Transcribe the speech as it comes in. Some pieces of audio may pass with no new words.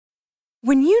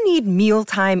When you need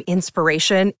mealtime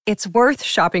inspiration, it's worth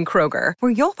shopping Kroger,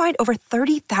 where you'll find over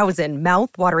 30,000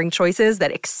 mouth-watering choices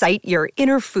that excite your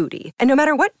inner foodie. And no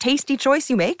matter what tasty choice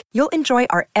you make, you'll enjoy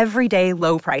our everyday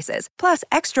low prices, plus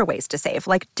extra ways to save,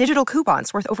 like digital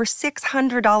coupons worth over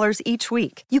 $600 each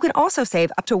week. You can also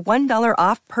save up to $1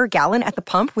 off per gallon at the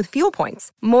pump with fuel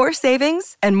points. More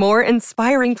savings and more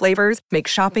inspiring flavors make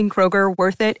shopping Kroger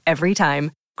worth it every time.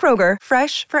 Kroger,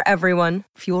 fresh for everyone.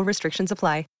 Fuel restrictions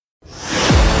apply.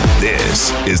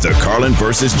 This is the Carlin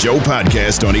versus Joe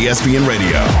podcast on ESPN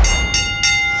Radio.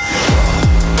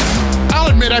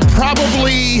 I'll admit, I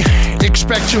probably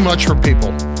expect too much from people.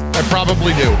 I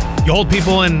probably do. You hold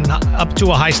people up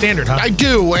to a high standard, huh? I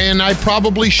do, and I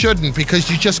probably shouldn't because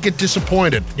you just get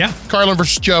disappointed. Yeah. Carlin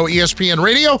versus Joe, ESPN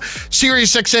Radio,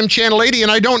 Sirius XM Channel 80,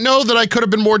 and I don't know that I could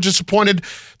have been more disappointed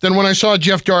than when I saw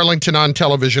Jeff Darlington on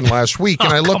television last week.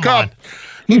 And I look up.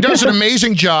 He does an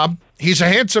amazing job. He's a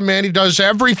handsome man. He does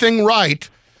everything right.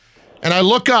 And I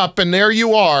look up, and there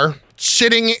you are,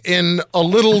 sitting in a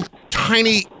little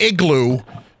tiny igloo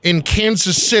in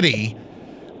Kansas City.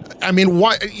 I mean,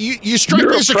 what you strike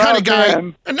me as the kind of guy.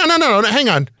 No, hang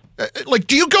on. Like,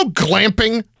 do you go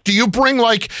glamping? Do you bring,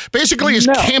 like, basically is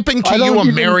camping to you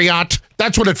a Marriott?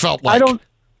 That's what it felt like.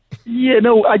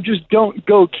 I just don't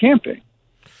go camping.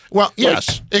 Well,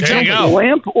 yes, exactly.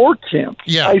 Glamp or camp.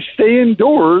 Yeah. I stay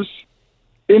indoors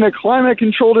in a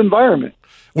climate-controlled environment.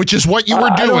 Which is what you were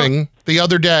doing the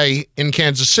other day in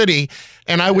Kansas City.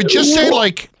 And I would just say,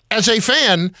 like, as a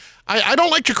fan, I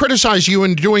don't like to criticize you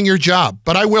in doing your job,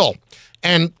 but I will.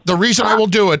 And the reason I will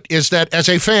do it is that as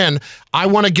a fan, I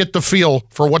want to get the feel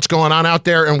for what's going on out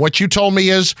there. And what you told me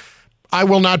is I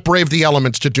will not brave the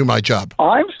elements to do my job.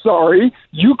 I'm sorry.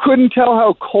 You couldn't tell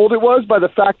how cold it was by the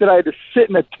fact that I had to sit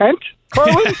in a tent,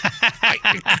 Carlin? It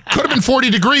could have been 40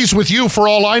 degrees with you for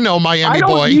all I know, Miami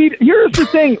boy. Here's the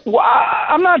thing.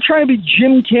 I'm not trying to be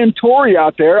Jim Cantori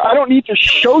out there. I don't need to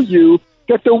show you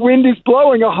that the wind is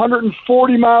blowing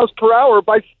 140 miles per hour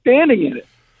by standing in it.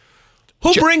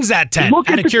 Who brings that tent,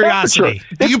 out of curiosity?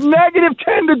 It's negative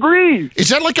 10 degrees. Is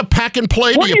that like a pack and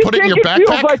play? Do you put it in your backpack? What do you think it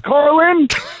feels like, Carlin?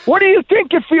 What do you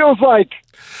think it feels like?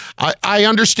 I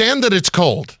understand that it's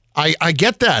cold. I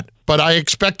get that, but I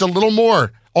expect a little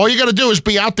more. All you got to do is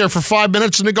be out there for 5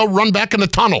 minutes and then go run back in the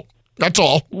tunnel. That's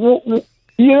all.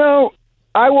 Well,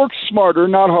 I work smarter,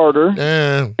 not harder.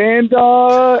 And,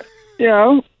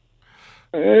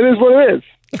 it is what it is.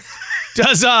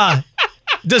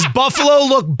 Does Buffalo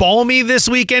look balmy this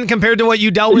weekend compared to what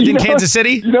you dealt with in Kansas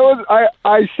City? You know what?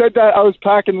 I said that. I was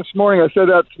packing this morning. I said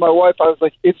that to my wife. I was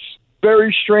like, it's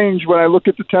very strange when I look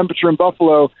at the temperature in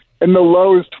Buffalo and the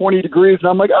low is 20 degrees. And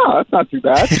I'm like, that's not too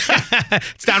bad.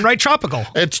 It's downright tropical.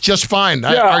 It's just fine.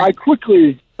 Yeah, I have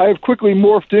quickly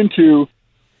morphed into,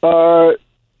 I'll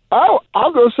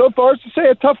go so far as to say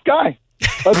a tough guy.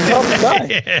 A tough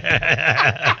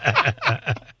guy.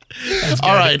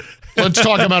 All right. Let's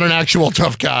talk about an actual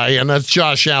tough guy, and that's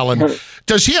Josh Allen.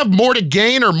 Does he have more to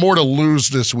gain or more to lose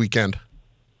this weekend?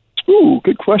 Ooh,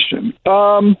 good question.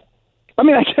 I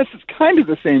guess it's kind of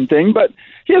the same thing, but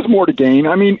he has more to gain.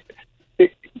 I mean,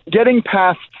 getting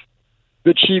past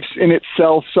the Chiefs in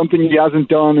itself, something he hasn't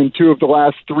done in 2 of the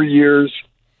last 3 years,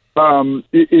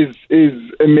 is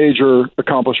a major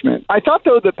accomplishment. I thought,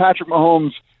 though, that Patrick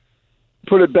Mahomes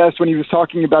put it best when he was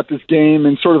talking about this game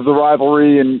and sort of the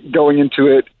rivalry and going into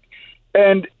it.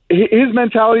 And his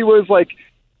mentality was like,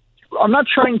 I'm not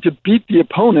trying to beat the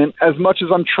opponent as much as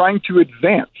I'm trying to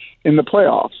advance in the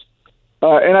playoffs.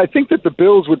 And I think that the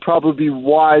Bills would probably be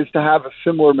wise to have a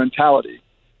similar mentality.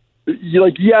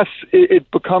 Yes, it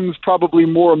becomes probably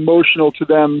more emotional to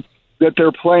them that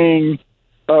they're playing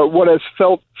what has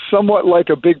felt somewhat like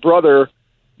a big brother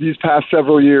these past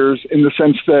several years, in the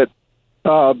sense that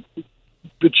the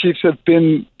Chiefs have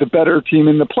been the better team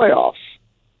in the playoffs.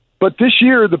 But this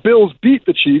year, the Bills beat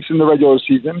the Chiefs in the regular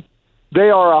season.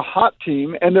 They are a hot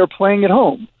team, and they're playing at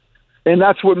home. And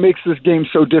that's what makes this game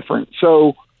so different.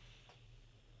 So,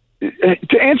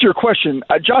 to answer your question,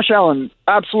 Josh Allen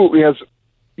absolutely has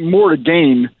more to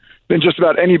gain than just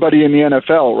about anybody in the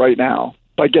NFL right now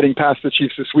by getting past the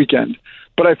Chiefs this weekend.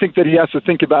 But I think that he has to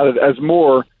think about it as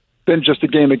more than just a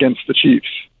game against the Chiefs.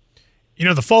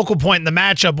 The focal point in the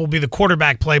matchup will be the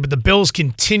quarterback play, but the Bills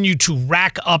continue to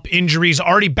rack up injuries,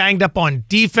 already banged up on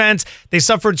defense. They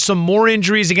suffered some more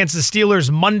injuries against the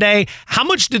Steelers Monday. How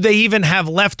much do they even have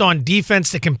left on defense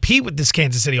to compete with this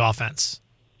Kansas City offense?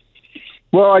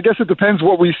 Well, I guess it depends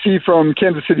what we see from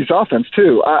Kansas City's offense,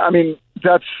 too. I mean,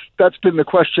 that's been the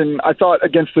question. I thought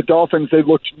against the Dolphins, they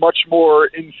looked much more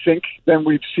in sync than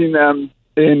we've seen them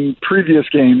in previous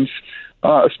games,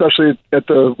 especially at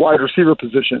the wide receiver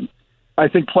position. I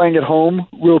think playing at home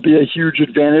will be a huge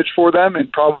advantage for them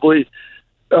and probably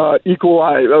a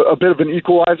bit of an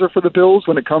equalizer for the Bills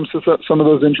when it comes to some of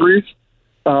those injuries.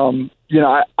 The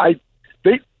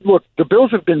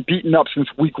Bills have been beaten up since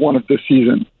week 1 of this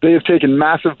season. They have taken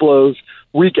massive blows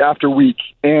week after week,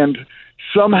 and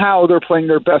somehow they're playing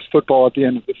their best football at the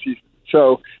end of the season.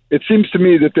 So it seems to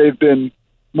me that they've been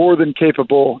more than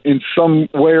capable in some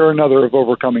way or another of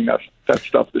overcoming that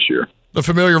stuff this year. The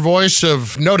familiar voice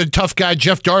of noted tough guy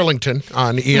Jeff Darlington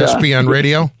on ESPN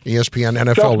Radio, ESPN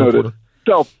NFL reporter.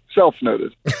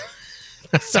 Self-noted.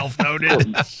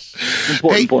 Self-noted.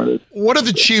 Important point. What are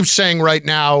the Chiefs saying right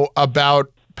now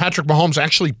about Patrick Mahomes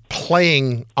actually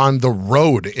playing on the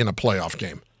road in a playoff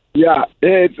game? Yeah,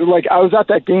 it's like I was at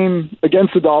that game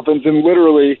against the Dolphins, and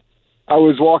literally I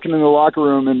was walking in the locker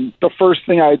room, and the first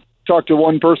thing I talked to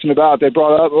one person about, they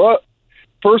brought up,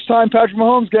 first time Patrick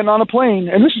Mahomes getting on a plane,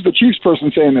 and this is the Chiefs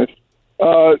person saying this,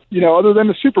 other than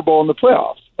the Super Bowl and the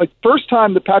playoffs. Like, first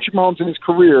time that Patrick Mahomes in his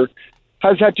career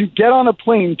has had to get on a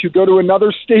plane to go to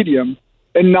another stadium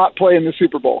and not play in the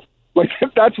Super Bowl. Like,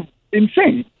 that's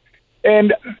insane.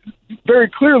 And very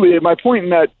clearly, my point in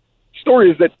that story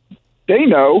is that they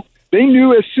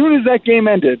knew as soon as that game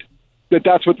ended that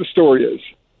that's what the story is,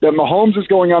 that Mahomes is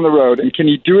going on the road, and can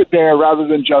he do it there rather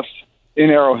than just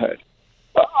in Arrowhead?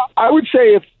 I would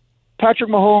say if Patrick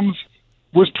Mahomes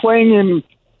was playing in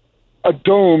a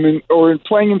dome or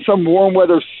playing in some warm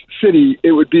weather city,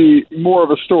 it would be more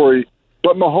of a story.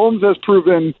 But Mahomes has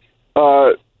proven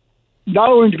not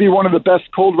only to be one of the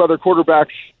best cold weather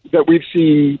quarterbacks that we've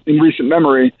seen in recent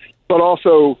memory, but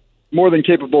also more than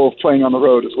capable of playing on the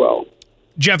road as well.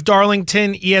 Jeff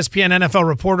Darlington, ESPN NFL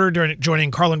reporter,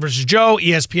 joining Carlin versus Joe,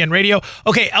 ESPN Radio.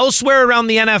 Okay, elsewhere around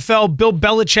the NFL, Bill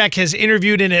Belichick has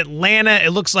interviewed in Atlanta.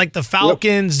 It looks like the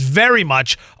Falcons very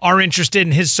much are interested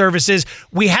in his services.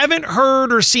 We haven't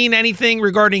heard or seen anything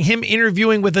regarding him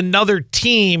interviewing with another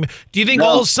team. Do you think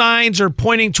all signs are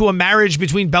pointing to a marriage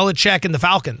between Belichick and the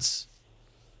Falcons?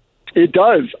 It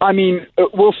does. I mean,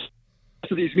 we'll see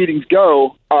how these meetings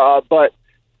go, but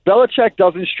Belichick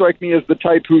doesn't strike me as the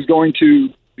type who's going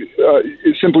to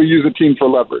simply use a team for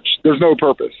leverage. There's no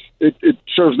purpose. It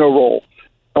serves no role.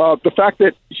 The fact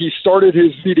that he started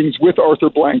his meetings with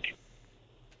Arthur Blank,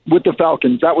 with the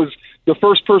Falcons, that was the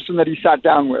first person that he sat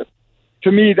down with.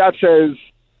 To me, that says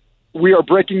we are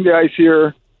breaking the ice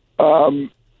here.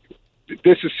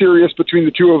 This is serious between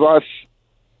the two of us,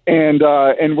 and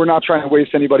we're not trying to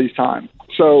waste anybody's time.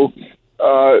 So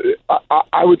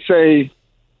I would say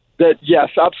that, yes,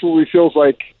 absolutely feels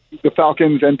like the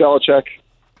Falcons and Belichick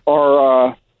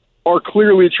are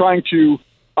clearly trying to,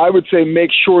 I would say,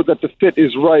 make sure that the fit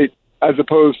is right, as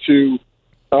opposed to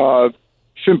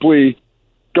simply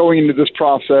going into this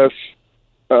process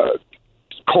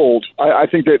cold. I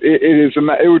think that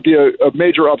it would be a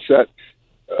major upset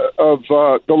of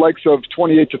the likes of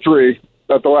 28-3.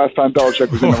 The last time Belichick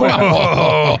was in Atlanta.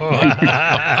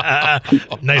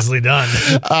 Nicely done.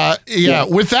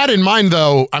 With that in mind,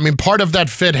 though, I mean, part of that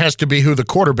fit has to be who the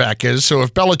quarterback is. So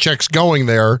if Belichick's going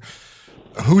there,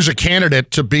 who's a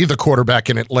candidate to be the quarterback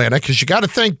in Atlanta? Because you got to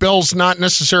think Bill's not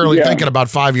necessarily thinking about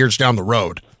 5 years down the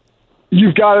road.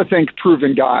 You've got to think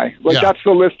proven guy. That's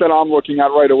the list that I'm looking at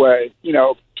right away. You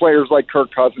know, players like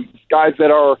Kirk Cousins, guys that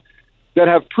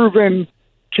have proven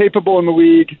capable in the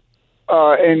league.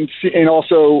 And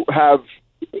also have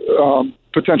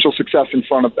potential success in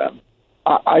front of them.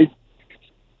 I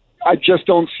just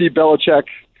don't see Belichick.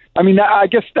 I mean, I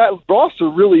guess that roster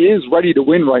really is ready to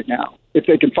win right now if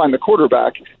they can find the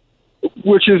quarterback,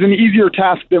 which is an easier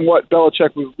task than what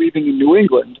Belichick was leaving in New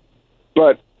England.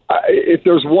 But if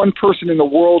there's one person in the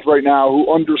world right now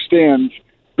who understands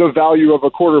the value of a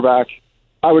quarterback,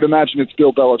 I would imagine it's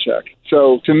Bill Belichick.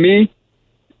 So to me,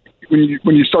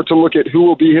 when you start to look at who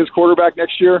will be his quarterback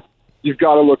next year, you've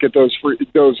got to look at those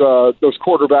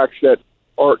quarterbacks that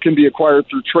can be acquired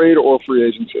through trade or free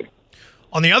agency.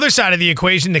 On the other side of the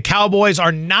equation, the Cowboys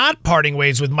are not parting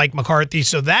ways with Mike McCarthy,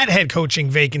 so that head coaching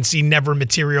vacancy never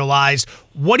materialized.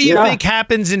 What do you think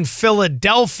happens in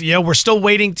Philadelphia? We're still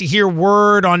waiting to hear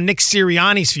word on Nick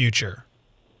Sirianni's future.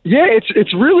 Yeah,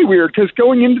 it's really weird because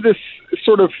going into this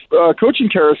sort of coaching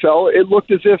carousel, it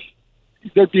looked as if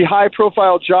there'd be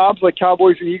high-profile jobs like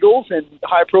Cowboys and Eagles and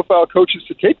high-profile coaches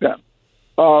to take them.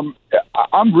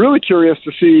 I'm really curious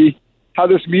to see how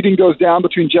this meeting goes down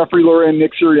between Jeffrey Lurie and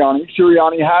Nick Sirianni.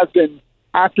 Sirianni has been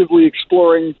actively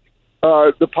exploring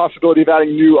the possibility of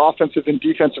adding new offensive and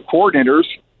defensive coordinators,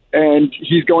 and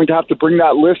he's going to have to bring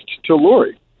that list to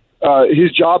Lurie.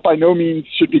 His job by no means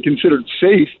should be considered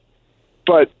safe,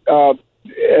 but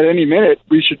at any minute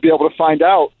we should be able to find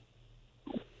out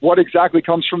what exactly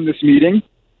comes from this meeting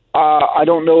I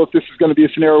don't know if this is going to be a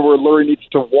scenario where Lurie needs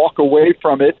to walk away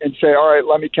from it and say, all right,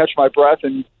 let me catch my breath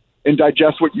and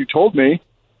digest what you told me,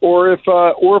 or if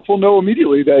we'll know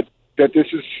immediately that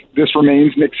this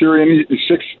remains Nick Sirianni's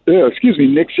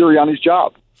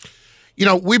job. You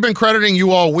know, we've been crediting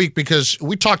you all week because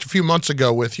we talked a few months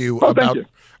ago with you about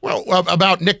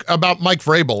Mike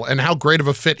Vrabel and how great of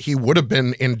a fit he would have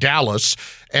been in Dallas,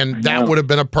 and that would have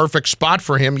been a perfect spot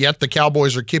for him, yet the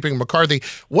Cowboys are keeping McCarthy.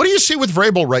 What do you see with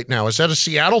Vrabel right now? Is that a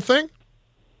Seattle thing?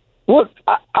 Well,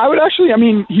 I would actually,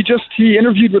 he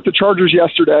interviewed with the Chargers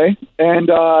yesterday, and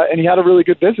he had a really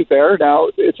good visit there. Now,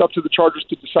 it's up to the Chargers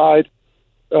to decide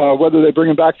whether they bring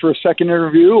him back for a second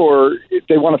interview or if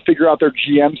they want to figure out their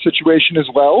GM situation as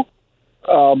well.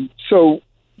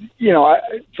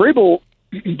 Vrabel,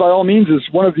 by all means, is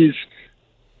one of these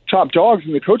top dogs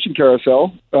in the coaching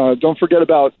carousel. Don't forget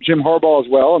about Jim Harbaugh as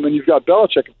well, and then you've got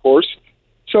Belichick, of course.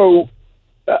 So,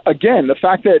 again, the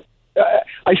fact that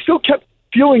I still kept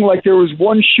feeling like there was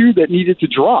one shoe that needed to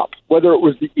drop, whether it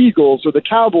was the Eagles or the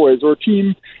Cowboys or a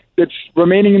team that's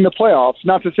remaining in the playoffs.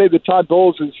 Not to say that Todd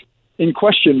Bowles is in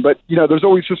question, but there's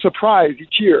always a surprise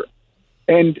each year.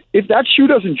 And if that shoe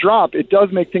doesn't drop, it does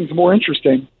make things more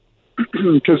interesting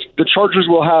because the Chargers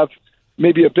will have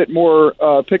maybe a bit more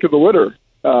pick of the litter.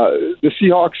 The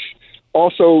Seahawks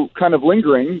also kind of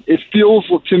lingering. It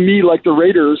feels to me like the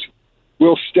Raiders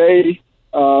will stay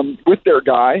with their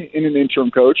guy in an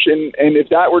interim coach. And if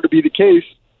that were to be the case,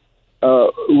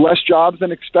 less jobs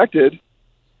than expected,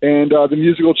 and the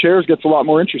musical chairs gets a lot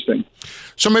more interesting.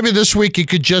 So maybe this week you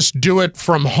could just do it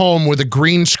from home with a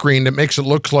green screen that makes it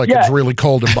look like it's really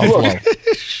cold in Buffalo.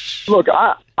 Look,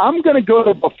 I'm going to go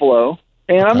to Buffalo,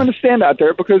 and I'm going to stand out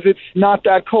there because it's not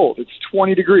that cold. It's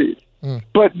 20 degrees.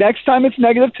 But next time it's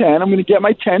 -10, I'm going to get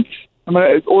my tent. I'm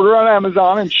going to order on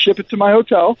Amazon and ship it to my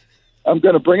hotel. I'm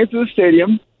going to bring it to the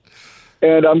stadium,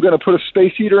 and I'm going to put a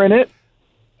space heater in it,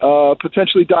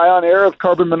 potentially die on air of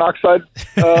carbon monoxide.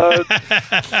 Yeah,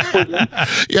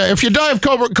 if you die of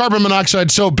carbon monoxide,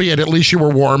 so be it. At least you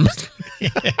were warm.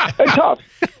 It's tough.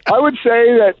 I would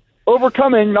say that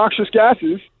overcoming noxious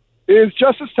gases is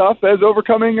just as tough as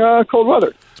overcoming cold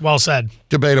weather. It's well said.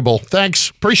 Debatable.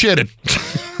 Thanks. Appreciate it.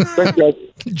 Thanks, guys.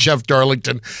 Jeff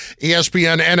Darlington,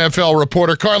 ESPN NFL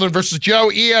reporter. Carlin versus Joe,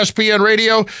 ESPN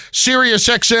Radio, Sirius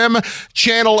XM,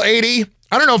 Channel 80.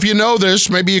 I don't know if you know this.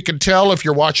 Maybe you can tell if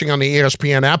you're watching on the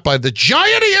ESPN app by the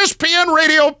giant ESPN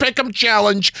Radio Pick'em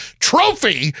Challenge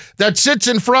trophy that sits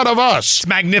in front of us. It's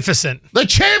magnificent. The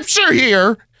champs are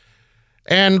here,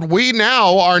 and we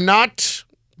now are not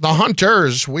the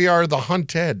hunters. We are the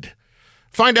hunted.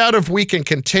 Find out if we can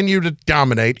continue to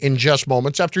dominate in just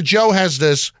moments after Joe has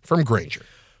this from Grainger.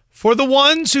 For the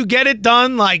ones who get it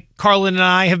done, like Carlin and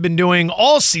I have been doing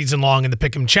all season long in the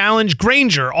Pick'em Challenge,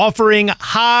 Grainger offering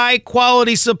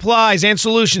high-quality supplies and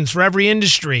solutions for every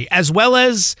industry, as well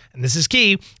as, and this is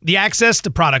key, the access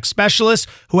to product specialists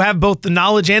who have both the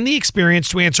knowledge and the experience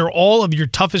to answer all of your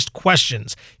toughest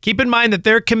questions. Keep in mind that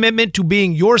their commitment to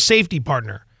being your safety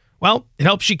partner, well, it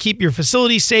helps you keep your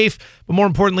facility safe, but more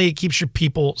importantly, it keeps your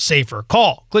people safer.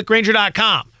 Call, click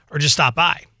Grainger.com, or just stop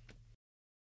by.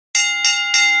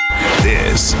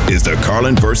 This is the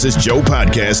Carlin versus Joe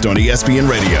podcast on ESPN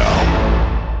Radio.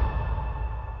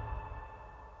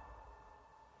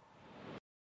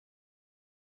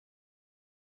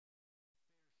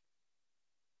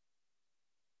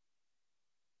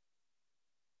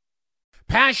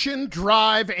 Passion,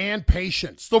 drive, and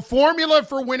patience. The formula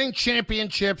for winning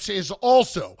championships is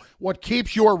also what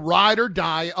keeps your ride or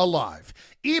die alive.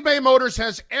 eBay Motors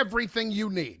has everything you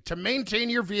need to maintain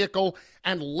your vehicle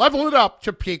and level it up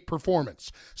to peak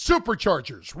performance.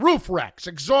 Superchargers, roof racks,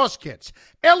 exhaust kits,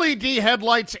 LED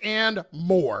headlights, and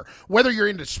more. Whether you're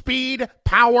into speed,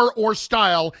 power, or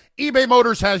style, eBay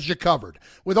Motors has you covered.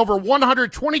 With over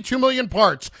 122 million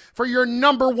parts for your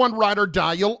number one ride or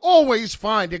die, you'll always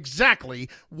find exactly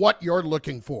what you're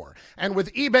looking for. And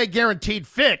with eBay Guaranteed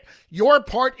Fit, your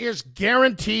part is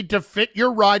guaranteed to fit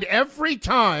your ride every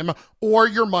time or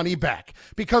your money back.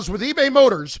 Because with eBay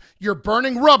Motors, you're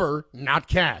burning rubber, not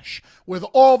cash. With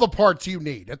all the parts you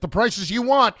need at the prices you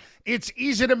want, it's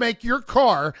easy to make your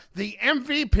car the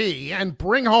MVP and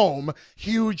bring home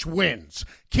huge wins.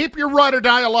 Keep your ride or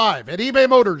die alive at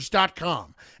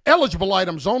ebaymotors.com. Eligible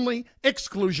items only.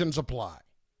 Exclusions apply.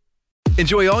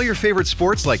 Enjoy all your favorite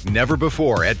sports like never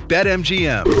before at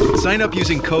BetMGM. Sign up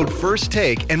using code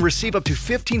FIRSTTAKE and receive up to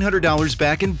 $1,500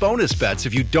 back in bonus bets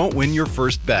if you don't win your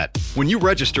first bet. When you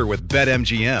register with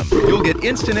BetMGM, you'll get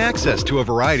instant access to a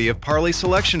variety of parlay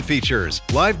selection features,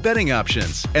 live betting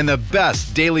options, and the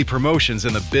best daily promotions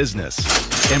in the business.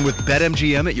 And with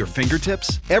BetMGM at your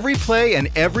fingertips, every play and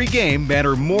every game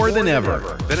matter more than ever.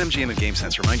 BetMGM and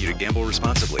GameSense remind you to gamble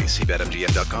responsibly. See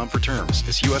BetMGM.com for terms.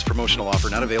 This U.S. promotional offer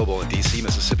not available in D.C.,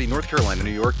 Mississippi, North Carolina,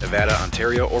 New York, Nevada,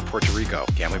 Ontario, or Puerto Rico.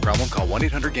 Gambling problem? Call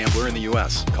 1-800-GAMBLER in the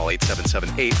U.S. Call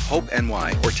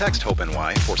 877-8-HOPE-NY or text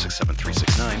HOPE-NY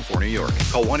 467-369 for New York.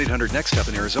 Call 1-800-NEXT-STEP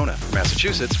in Arizona. For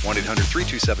Massachusetts,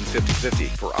 1-800-327-5050.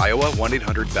 For Iowa,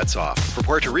 1-800-BETS-OFF. For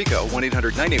Puerto Rico,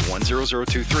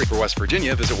 1-800-981-0023. For West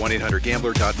Virginia, visit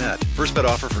 1-800-GAMBLER.net. First bet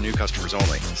offer for new customers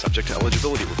only. Subject to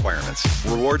eligibility requirements.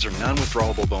 Rewards are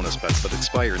non-withdrawable bonus bets that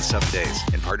expire in 7 days.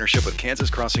 In partnership with Kansas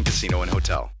Crossing Casino and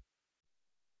Hotel.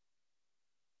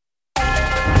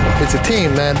 It's a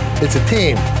team, man. It's a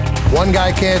team. One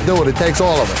guy can't do it. It takes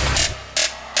all of us.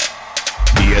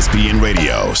 ESPN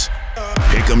Radio's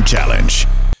Pick'em Challenge.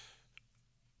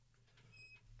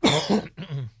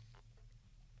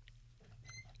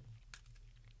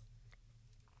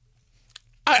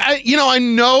 I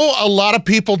know a lot of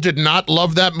people did not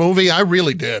love that movie. I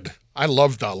really did. I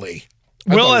loved Ali.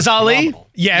 Will as Ali?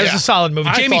 Yeah, it was a solid movie.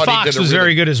 Jamie Foxx was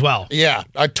very good as well. Yeah,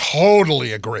 I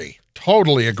totally agree.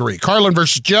 Totally agree. Carlin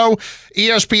versus Joe,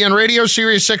 ESPN Radio,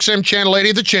 Sirius XM Channel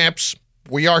 80, the champs.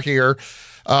 We are here.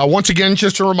 Once again,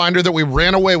 just a reminder that we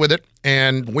ran away with it,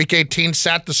 and Week 18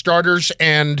 sat the starters,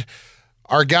 and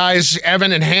our guys,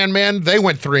 Evan and Handman, they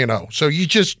went 3-0. So you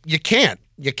can't.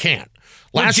 You can't.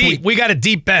 Last week we got a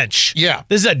deep bench. Yeah,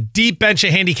 this is a deep bench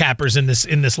of handicappers in this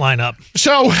lineup.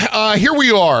 So here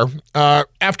we are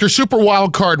after Super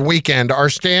Wild Card Weekend. Our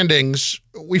standings,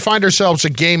 we find ourselves a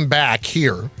game back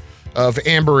here of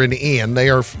Amber and Ian.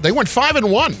 They went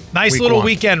 5-1. Nice little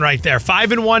weekend right there.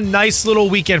 5-1. Nice little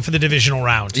weekend for the divisional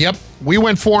round. Yep, we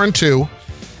went 4-2.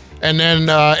 And then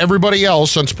everybody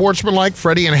else, Unsportsmanlike,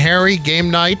 Freddie and Harry, Game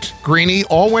Night, Greeny,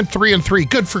 all went 3-3.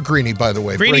 Good for Greeny, by the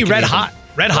way. Greeny red hot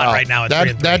right now at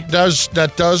 3-3.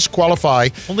 That does qualify.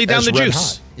 Only down the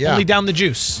juice. Yeah. Only down the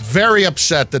juice. Very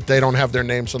upset that they don't have their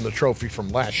names on the trophy from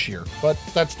last year, but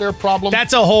that's their problem.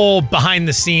 That's a whole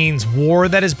behind-the-scenes war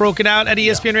that has broken out at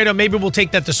ESPN Radio. Maybe we'll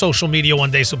take that to social media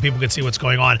one day so people can see what's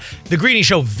going on. The Greeny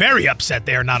Show, very upset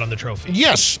they are not on the trophy.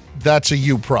 Yes, that's a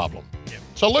you problem. Yeah.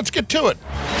 So let's get to it.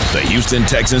 The Houston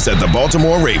Texans at the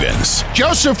Baltimore Ravens.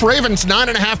 Joseph, Ravens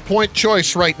 9.5-point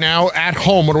choice right now at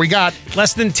home. What do we got?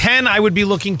 Less than 10, I would be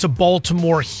looking to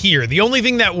Baltimore here. The only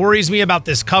thing that worries me about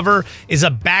this cover is a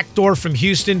backdoor from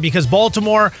Houston because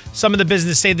Baltimore, some of the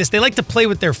business say this, they like to play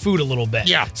with their food a little bit.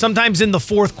 Yeah. Sometimes in the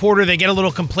fourth quarter, they get a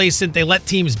little complacent. They let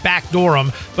teams backdoor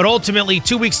them. But ultimately,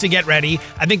 2 weeks to get ready.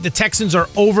 I think the Texans are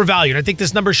overvalued. I think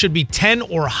this number should be 10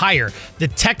 or higher. The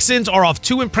Texans are off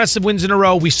 2 impressive wins in a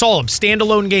row. We saw them,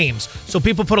 standalone games. So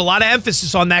people put a lot of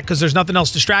emphasis on that because there's nothing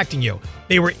else distracting you.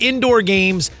 They were indoor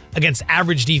games against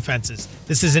average defenses.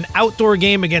 This is an outdoor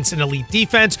game against an elite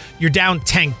defense. You're down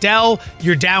Tank Dell.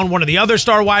 You're down one of the other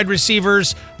star wide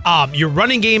receivers. Your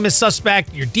running game is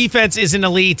suspect. Your defense isn't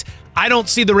elite. I don't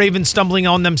see the Ravens stumbling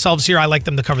on themselves here. I like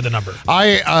them to cover the number.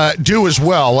 I do as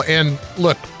well. And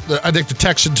look, I think the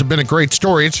Texans have been a great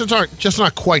story. It's just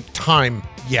not quite time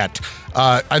yet.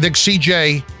 I think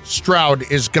C.J. Stroud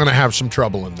is going to have some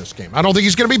trouble in this game. I don't think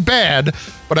he's going to be bad,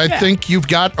 but I think you've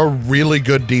got a really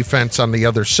good defense on the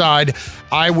other side.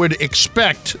 I would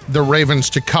expect the Ravens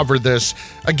to cover this.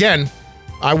 Again,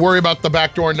 I worry about the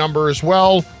backdoor number as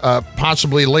well,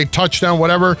 possibly late touchdown,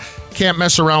 whatever. Can't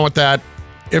mess around with that.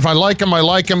 If I like him, I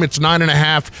like him. It's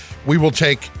 9.5. We will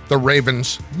take the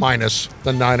Ravens minus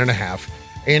the 9.5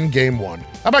 in game 1.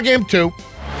 How about game 2?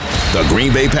 The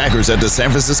Green Bay Packers at the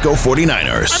San Francisco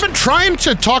 49ers. I've been trying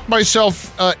to talk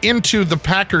myself into the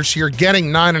Packers here getting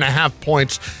 9.5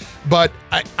 points, but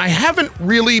I haven't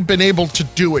really been able to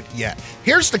do it yet.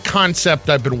 Here's the concept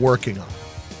I've been working on.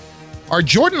 Are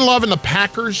Jordan Love and the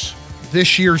Packers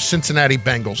this year's Cincinnati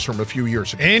Bengals from a few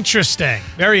years ago? Interesting.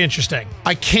 Very interesting.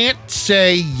 I can't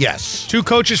say yes. 2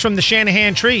 coaches from the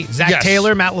Shanahan tree. Zach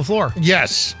Taylor, Matt LaFleur.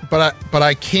 Yes, but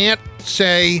I can't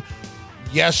say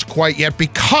yes quite yet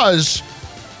because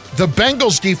the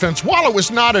Bengals defense, while it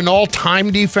was not an all-time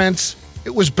defense,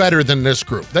 it was better than this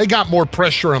group. They got more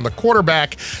pressure on the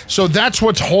quarterback, so that's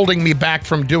what's holding me back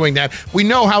from doing that. We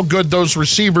know how good those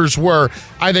receivers were.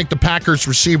 I think the Packers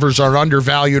receivers are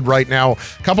undervalued right now.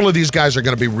 A couple of these guys are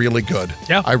going to be really good.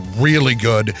 Yeah. Really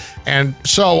good. And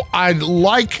so I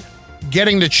like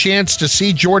getting the chance to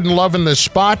see Jordan Love in this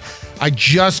spot. I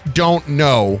just don't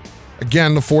know.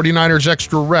 Again, the 49ers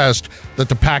extra rest that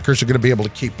the Packers are going to be able to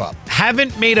keep up.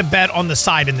 Haven't made a bet on the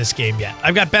side in this game yet.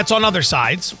 I've got bets on other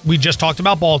sides. We just talked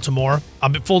about Baltimore.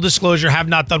 Full disclosure, have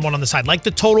not done one on the side. Like the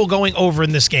total going over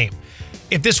in this game.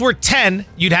 If this were 10,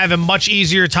 you'd have a much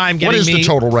easier time getting me. What is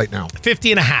the total right now?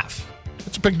 50.5.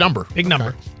 It's a big number. Big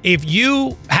number. If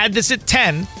you had this at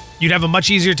 10, you'd have a much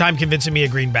easier time convincing me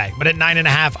of Green Bay. But at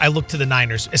 9.5, I look to the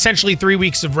Niners. Essentially 3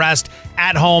 weeks of rest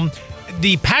at home.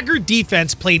 The Packer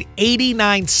defense played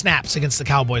 89 snaps against the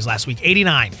Cowboys last week.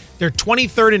 89. They're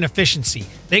 23rd in efficiency.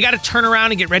 They got to turn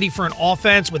around and get ready for an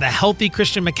offense with a healthy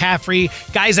Christian McCaffrey,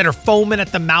 guys that are foaming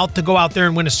at the mouth to go out there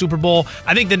and win a Super Bowl.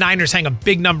 I think the Niners hang a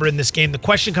big number in this game. The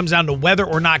question comes down to whether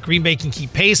or not Green Bay can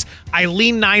keep pace. I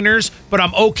lean Niners, but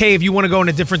I'm okay if you want to go in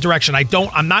a different direction.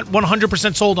 I'm not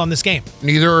 100% sold on this game.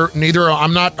 Neither.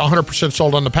 I'm not 100%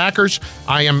 sold on the Packers.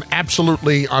 I am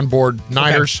absolutely on board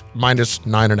Niners minus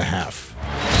 9.5.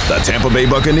 The Tampa Bay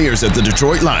Buccaneers at the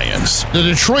Detroit Lions. The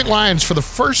Detroit Lions, for the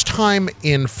first time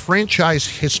in franchise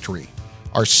history,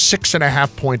 are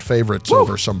 6.5-point favorites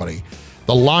over somebody.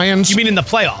 The Lions. You mean in the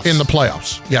playoffs? In the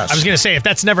playoffs, yes. I was going to say, if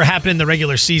that's never happened in the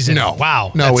regular season, no.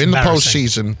 Wow. No, in the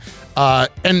postseason.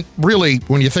 And really,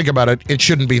 when you think about it, it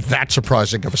shouldn't be that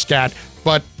surprising of a stat,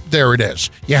 but there it is.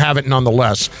 You have it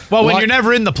nonetheless. Well, when you're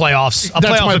never in the playoffs, a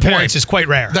playoff appearance is quite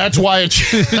rare. That's why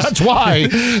that's why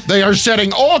they are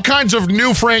setting all kinds of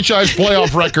new franchise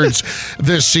playoff records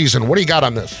this season. What do you got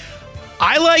on this?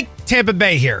 I like Tampa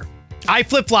Bay here. I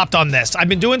flip-flopped on this. I've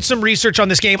been doing some research on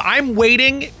this game. I'm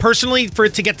waiting, personally, for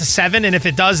it to get to 7, and if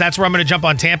it does, that's where I'm going to jump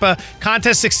on Tampa.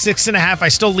 Contest 6.5. I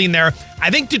still lean there. I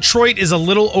think Detroit is a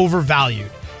little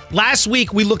overvalued. Last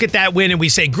week, we look at that win and we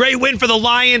say, great win for the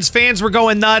Lions. Fans were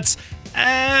going nuts.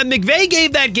 McVay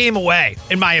gave that game away,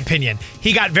 in my opinion.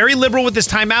 He got very liberal with his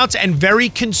timeouts and very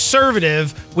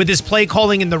conservative with his play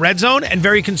calling in the red zone and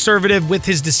very conservative with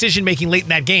his decision-making late in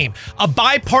that game. A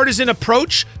bipartisan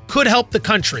approach could help the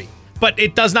country, but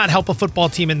it does not help a football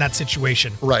team in that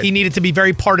situation. Right. He needed to be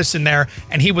very partisan there,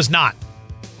 and he was not.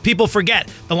 People forget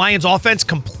the Lions offense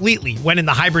completely went in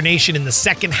the hibernation in the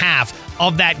second half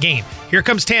of that game. Here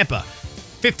comes Tampa.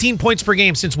 15 points per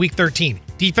game since week 13.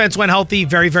 Defense went healthy,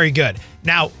 very, very good.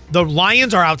 Now, the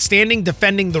Lions are outstanding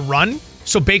defending the run,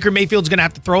 so Baker Mayfield's going to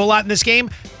have to throw a lot in this game.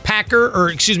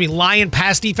 Lion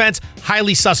pass defense,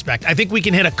 highly suspect. I think we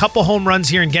can hit a couple home runs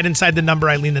here and get inside the number.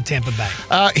 I lean the Tampa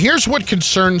Bay. Here's what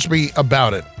concerns me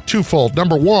about it. Twofold.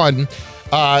 Number one,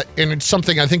 and it's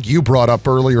something I think you brought up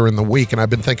earlier in the week, and I've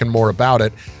been thinking more about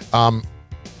it.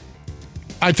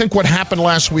 I think what happened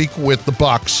last week with the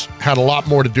Bucs had a lot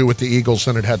more to do with the Eagles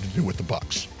than it had to do with the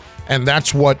Bucs, and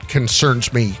that's what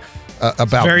concerns me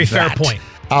about Very that. fair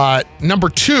point. Number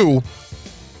two,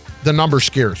 the number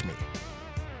scares me.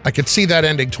 I could see that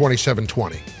ending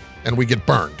 27-20, and we get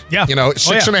burned. Yeah.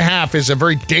 6.5 is a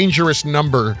very dangerous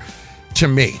number to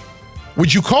me.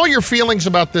 Would you call your feelings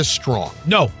about this strong?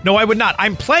 No, I would not.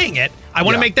 I'm playing it. I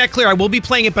want to make that clear. I will be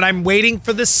playing it, but I'm waiting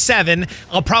for the 7.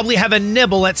 I'll probably have a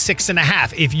nibble at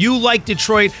 6.5. If you like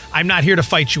Detroit, I'm not here to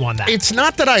fight you on that. It's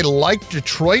not that I like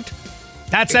Detroit.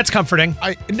 That's comforting.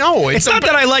 It's not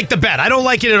that I like the bet. I don't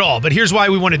like it at all, but here's why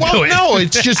we want to do it. No,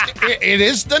 it's just, it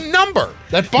is the number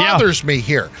that bothers me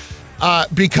here.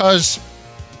 Because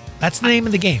that's the name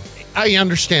of the game. I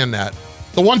understand that.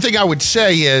 The one thing I would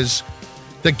say is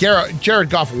that Jared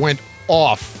Goff went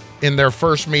off in their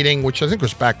first meeting, which I think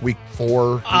was back week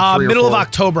 4. Middle of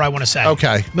October, I want to say.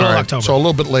 Okay. Middle of October. So a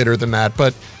little bit later than that.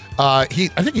 But I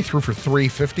think he threw for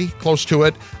 350, close to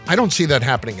it. I don't see that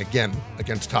happening again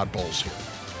against Todd Bowles here.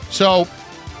 So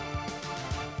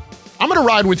I'm going to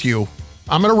ride with you.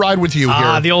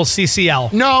 here. The old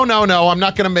CCL. No. I'm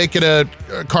not going to make it a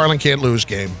Carlin can't lose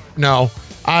game. No.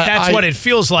 That's what it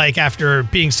feels like after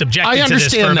being subjected to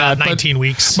this for about 19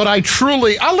 weeks. But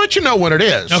I'll let you know when it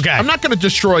is. Okay. I'm not going to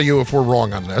destroy you if we're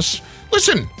wrong on this.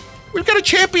 Listen, we've got a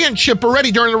championship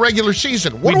already during the regular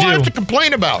season. What do I have to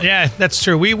complain about? Yeah, that's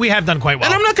true. We have done quite well.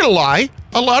 And I'm not going to lie.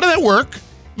 A lot of that work,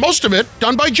 most of it,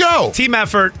 done by Joe. Team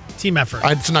effort.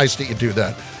 It's nice that you do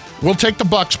that. We'll take the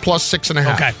Bucs plus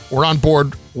 6.5. Okay. We're on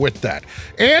board with that.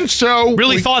 And so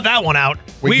we thought that one out.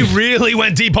 We really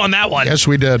went deep on that one. Yes,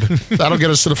 we did. That'll get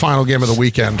us to the final game of the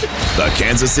weekend. The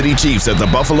Kansas City Chiefs at the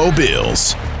Buffalo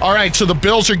Bills. All right, so the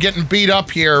Bills are getting beat up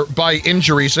here by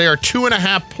injuries. They are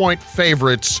 2.5-point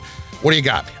favorites. What do you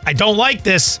got? I don't like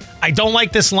this. I don't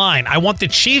like this line. I want the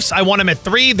Chiefs. I want them at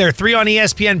 3. They're 3 on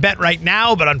ESPN Bet right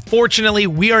now, but unfortunately,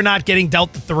 we are not getting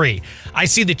dealt the 3. I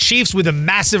see the Chiefs with a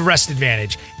massive rest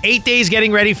advantage. 8 days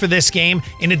getting ready for this game.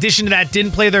 In addition to that,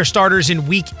 didn't play their starters in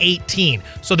Week 18.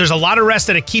 So there's a lot of rest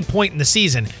at a key point in the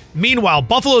season. Meanwhile,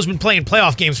 Buffalo's been playing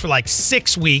playoff games for like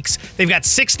 6 weeks. They've got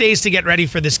 6 days to get ready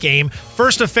for this game.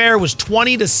 First affair was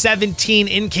 20-17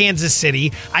 in Kansas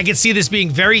City. I can see this being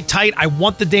very tight. I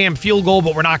want the damn field goal,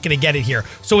 but we're not going to get it here.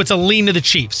 So it's a lean to the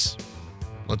Chiefs.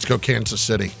 Let's go Kansas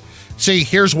City. See,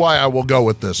 here's why I will go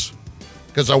with this.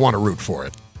 Because I want to root for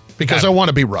it. Because I want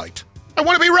to be right. I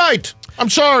want to be right. I'm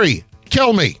sorry.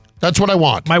 Kill me. That's what I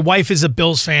want. My wife is a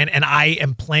Bills fan, and I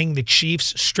am playing the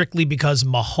Chiefs strictly because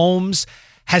Mahomes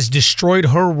has destroyed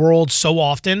her world so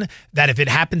often that if it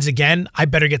happens again, I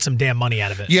better get some damn money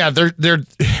out of it. Yeah, they're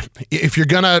if you're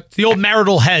gonna the old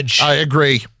marital hedge. I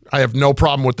agree. I have no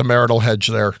problem with the marital hedge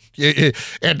there.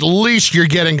 At least you're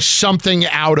getting something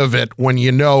out of it when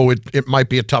you know it might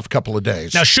be a tough couple of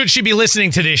days. Now, should she be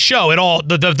listening to this show at all,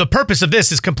 the purpose of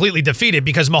this is completely defeated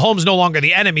because Mahomes no longer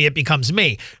the enemy, it becomes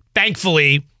me.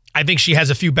 Thankfully, I think she has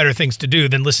a few better things to do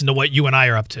than listen to what you and I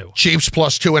are up to. Chiefs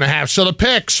plus 2.5. So the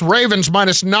picks, Ravens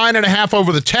minus 9.5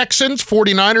 over the Texans,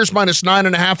 49ers minus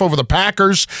 9.5 over the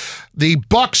Packers, the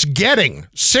Bucks getting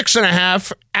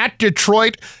 6.5 at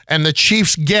Detroit, and the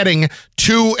Chiefs getting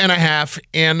 2.5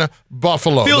 in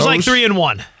Buffalo. Feels like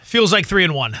 3-1. Feels like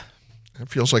 3-1. It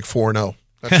feels like 4-0.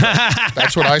 That's right.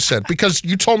 That's what I said. Because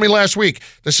you told me last week,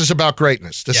 this is about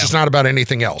greatness. This is not about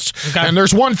anything else. Okay. And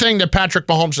there's one thing that Patrick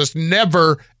Mahomes has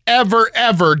never, ever,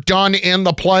 ever done in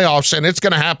the playoffs, and it's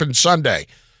going to happen Sunday.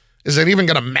 Is it even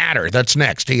going to matter? That's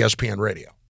next, ESPN Radio.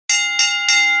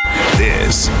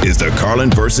 This is the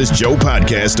Carlin versus Joe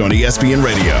podcast on ESPN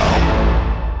Radio.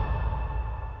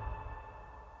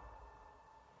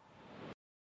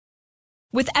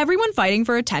 With everyone fighting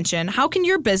for attention, how can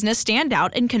your business stand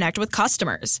out and connect with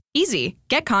customers? Easy.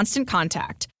 Get Constant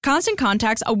Contact. Constant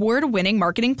Contact's award-winning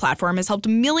marketing platform has helped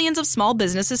millions of small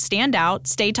businesses stand out,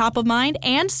 stay top of mind,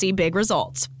 and see big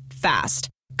results fast.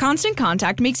 Constant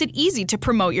Contact makes it easy to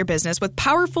promote your business with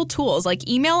powerful tools like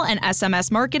email and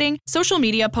SMS marketing, social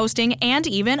media posting, and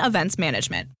even events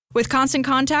management. With Constant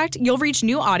Contact, you'll reach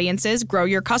new audiences, grow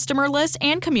your customer list,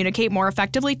 and communicate more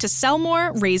effectively to sell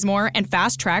more, raise more, and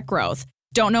fast-track growth.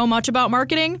 Don't know much about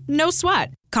marketing? No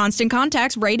sweat. Constant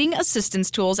Contact's writing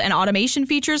assistance tools and automation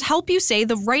features help you say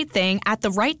the right thing at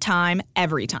the right time,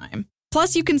 every time.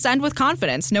 Plus, you can send with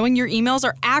confidence, knowing your emails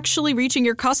are actually reaching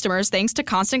your customers thanks to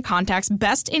Constant Contact's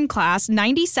best-in-class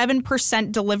 97%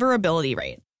 deliverability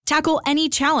rate. Tackle any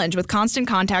challenge with Constant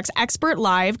Contact's expert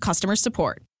live customer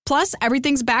support. Plus,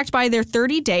 everything's backed by their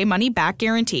 30-day money-back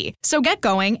guarantee. So get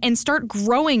going and start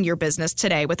growing your business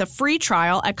today with a free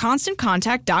trial at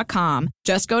ConstantContact.com.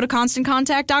 Just go to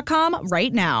ConstantContact.com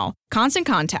right now. Constant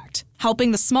Contact,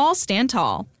 helping the small stand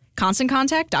tall.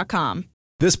 ConstantContact.com.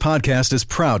 This podcast is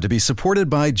proud to be supported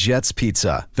by Jets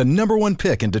Pizza, the #1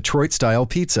 pick in Detroit-style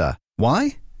pizza.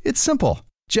 Why? It's simple.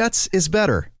 Jets is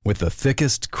better. With the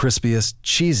thickest, crispiest,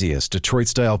 cheesiest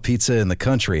Detroit-style pizza in the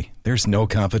country, there's no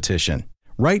competition.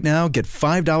 Right now, get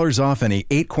 $5 off any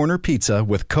 8-corner pizza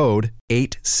with code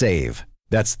 8SAVE.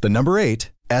 That's the number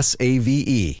 8,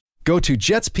 S-A-V-E. Go to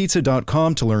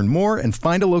jetspizza.com to learn more and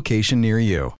find a location near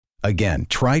you. Again,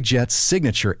 try Jet's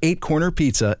signature 8-corner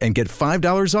pizza and get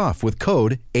 $5 off with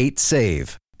code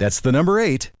 8SAVE. That's the number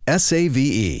 8,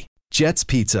 S-A-V-E. Jet's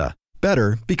Pizza.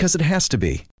 Better because it has to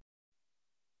be.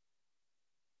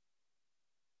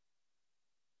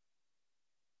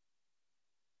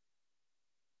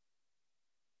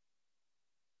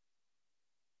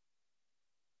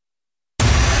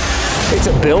 It's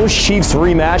a Bills-Chiefs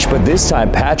rematch, but this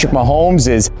time Patrick Mahomes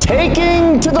is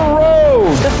taking to the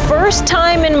road. The first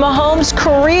time in Mahomes'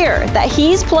 career that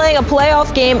he's playing a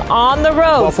playoff game on the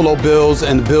road. Buffalo Bills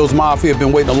and the Bills Mafia have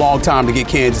been waiting a long time to get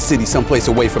Kansas City someplace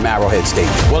away from Arrowhead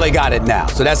Stadium. Well, they got it now,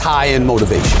 so that's high-end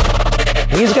motivation.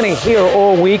 He's going to hear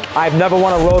all week, I've never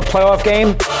won a road playoff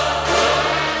game.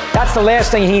 That's the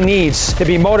last thing he needs, to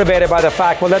be motivated by the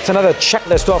fact, well, that's another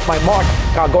checklist off my mark.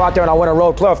 I'll go out there and I'll win a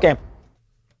road playoff game.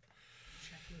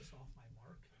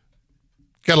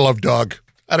 Gotta love Doug.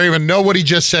 I don't even know what he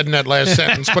just said in that last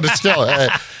sentence, but it's still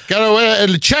got a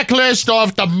checklist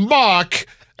off the mark.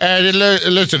 And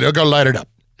listen, he'll go light it up.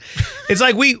 It's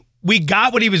like we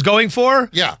got what he was going for,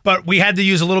 yeah, but we had to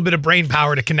use a little bit of brain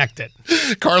power to connect it.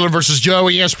 Carlin versus Joe,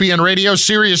 ESPN Radio,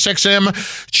 Sirius XM,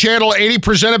 Channel 80,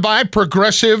 presented by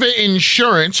Progressive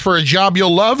Insurance. For a job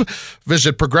you'll love,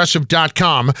 visit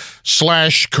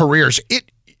progressive.com/careers. It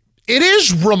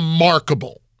is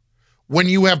remarkable when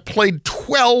you have played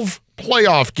 12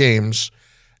 playoff games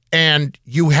and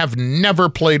you have never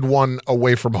played one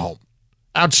away from home,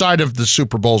 outside of the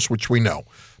Super Bowls, which we know.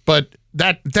 But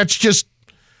that's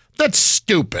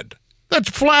stupid. That's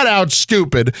flat out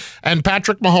stupid. And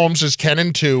Patrick Mahomes is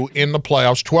 10-2 in the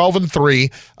playoffs, 12-3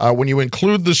 when you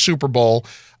include the Super Bowl.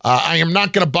 I am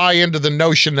not going to buy into the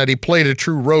notion that he played a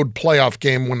true road playoff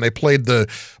game when they played the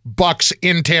Bucs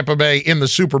in Tampa Bay in the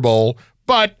Super Bowl,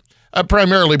 but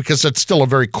primarily because that's still a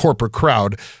very corporate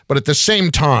crowd. But at the same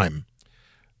time,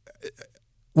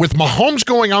 with Mahomes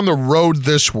going on the road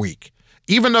this week,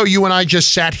 even though you and I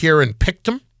just sat here and picked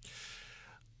him,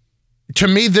 to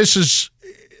me, this is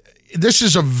this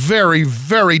is a very,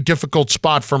 very difficult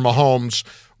spot for Mahomes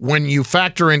when you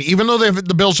factor in, even though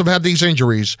the Bills have had these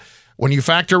injuries, when you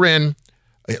factor in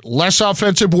less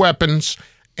offensive weapons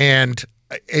and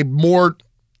a more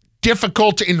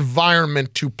difficult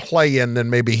environment to play in than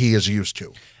maybe he is used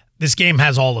to. This game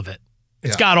has all of it.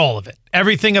 It's got all of it.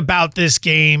 Everything about this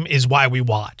game is why we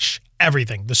watch.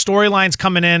 Everything. The storylines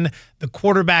coming in, the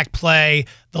quarterback play,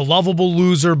 the lovable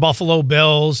loser Buffalo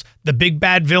Bills, the big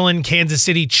bad villain Kansas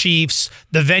City Chiefs,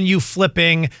 the venue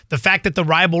flipping, the fact that the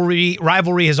rivalry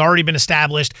has already been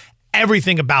established.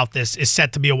 Everything about this is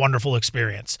set to be a wonderful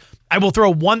experience. I will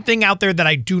throw one thing out there that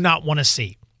I do not want to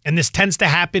see, and this tends to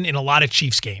happen in a lot of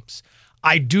Chiefs games.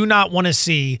 I do not want to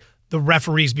see the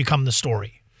referees become the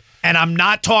story. And I'm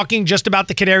not talking just about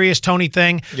the Kadarius Toney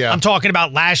thing. Yeah. I'm talking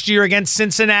about last year against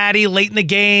Cincinnati, late in the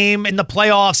game, in the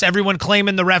playoffs, everyone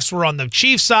claiming the refs were on the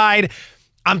Chiefs' side.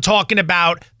 I'm talking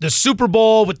about the Super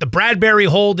Bowl with the Bradbury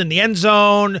hold in the end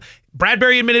zone.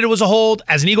 Bradbury admitted it was a hold.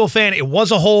 As an Eagle fan, it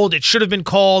was a hold. It should have been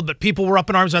called, but people were up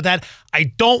in arms about that.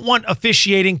 I don't want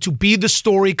officiating to be the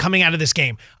story coming out of this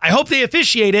game. I hope they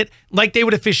officiate it like they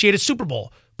would officiate a Super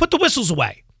Bowl. Put the whistles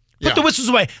away. Put the whistles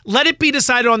away. Let it be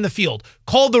decided on the field.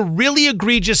 Call the really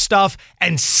egregious stuff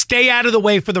and stay out of the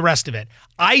way for the rest of it.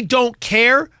 I don't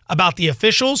care about the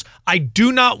officials. I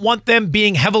do not want them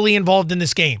being heavily involved in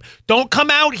this game. Don't come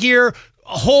out here,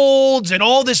 holds and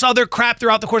all this other crap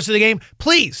throughout the course of the game.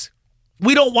 Please.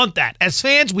 We don't want that. As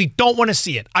fans, we don't want to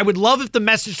see it. I would love if the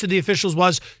message to the officials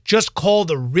was just call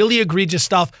the really egregious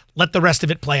stuff, let the rest of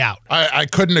it play out. I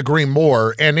couldn't agree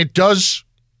more, and it does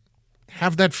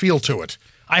have that feel to it.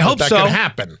 I hope that so. Could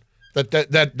happen.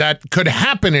 That could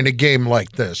happen in a game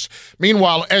like this.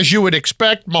 Meanwhile, as you would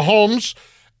expect, Mahomes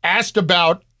asked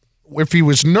about if he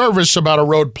was nervous about a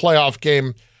road playoff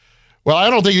game. Well,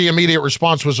 I don't think the immediate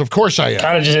response was, of course I am.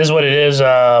 Kind of just is what it is.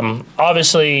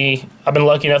 Obviously, I've been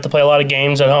lucky enough to play a lot of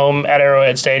games at home at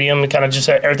Arrowhead Stadium. Kind of just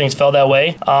everything's felt that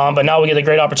way. But now we get a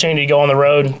great opportunity to go on the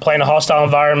road, play in a hostile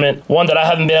environment, one that I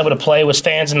haven't been able to play with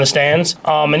fans in the stands.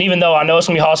 And even though I know it's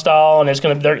going to be hostile and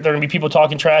there are going to be people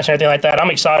talking trash and everything like that, I'm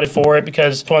excited for it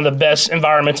because it's one of the best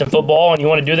environments in football. And you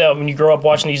want to do that when you grow up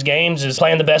watching these games, is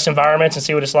play in the best environments and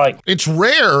see what it's like. It's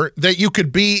rare that you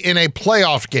could be in a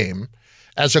playoff game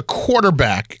as a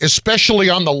quarterback, especially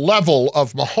on the level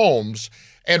of Mahomes,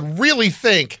 and really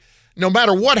think no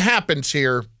matter what happens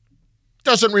here,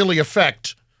 doesn't really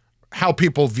affect how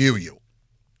people view you.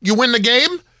 You win the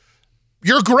game,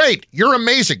 you're great, you're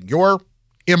amazing, you're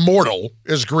immortal,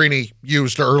 as Greeny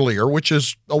used earlier, which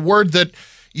is a word that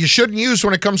you shouldn't use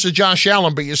when it comes to Josh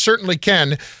Allen, but you certainly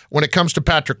can when it comes to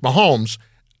Patrick Mahomes.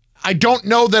 I don't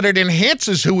know that it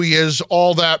enhances who he is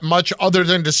all that much other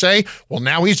than to say, well,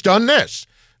 now he's done this.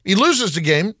 He loses the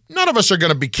game. None of us are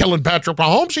going to be killing Patrick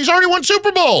Mahomes. He's already won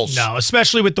Super Bowls. No,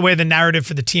 especially with the way the narrative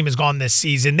for the team has gone this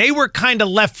season. They were kind of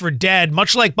left for dead,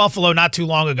 much like Buffalo not too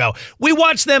long ago. We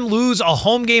watched them lose a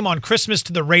home game on Christmas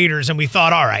to the Raiders, and we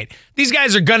thought, all right, these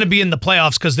guys are going to be in the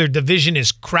playoffs because their division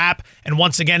is crap and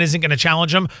once again isn't going to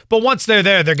challenge them. But once they're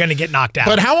there, they're going to get knocked out.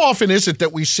 But how often is it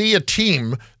that we see a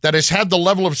team that has had the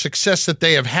level of success that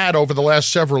they have had over the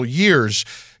last several years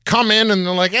come in and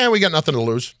they're like, we got nothing to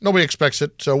lose. Nobody expects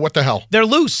it, so what the hell? They're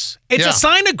loose. It's a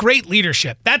sign of great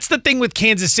leadership. That's the thing with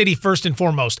Kansas City, first and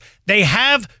foremost. They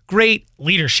have great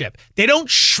leadership. They don't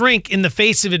shrink in the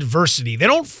face of adversity. They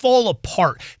don't fall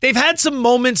apart. They've had some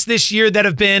moments this year that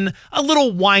have been a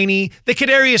little whiny. The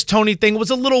Kadarius Toney thing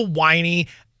was a little whiny.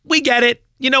 We get it.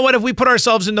 You know what? If we put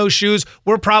ourselves in those shoes,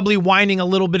 we're probably whining a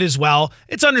little bit as well.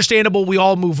 It's understandable. We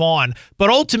all move on.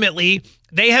 But ultimately,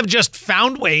 they have just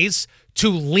found ways to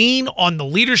lean on the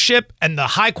leadership and the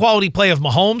high-quality play of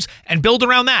Mahomes and build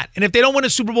around that. And if they don't win a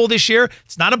Super Bowl this year,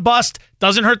 it's not a bust,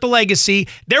 doesn't hurt the legacy.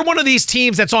 They're one of these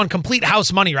teams that's on complete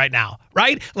house money right now,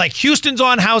 right? Like Houston's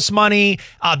on house money,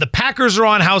 the Packers are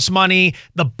on house money,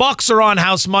 the Bucs are on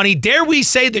house money. Dare we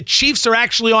say the Chiefs are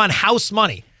actually on house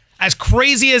money? As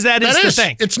crazy as that is to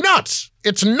think. It's nuts.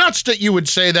 It's nuts that you would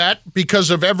say that because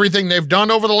of everything they've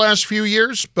done over the last few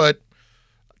years, but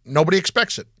nobody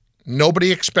expects it.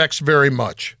 Nobody expects very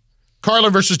much.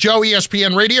 Carlin versus Joe,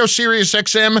 ESPN Radio, Sirius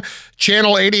XM,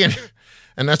 Channel 80,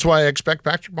 and that's why I expect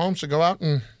Patrick Mahomes to go out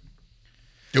and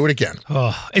do it again.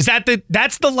 Oh,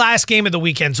 that's the last game of the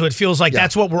weekend, so it feels like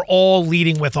that's what we're all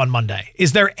leading with on Monday.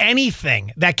 Is there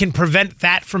anything that can prevent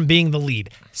that from being the lead?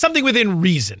 Something within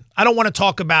reason. I don't want to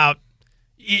talk about,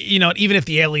 even if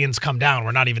the aliens come down,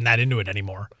 we're not even that into it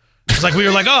anymore. It's like we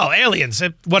were like, oh, aliens,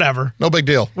 whatever. No big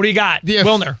deal. What do you got?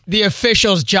 Wilner. The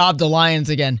officials job the Lions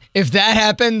again. If that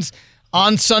happens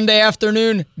on Sunday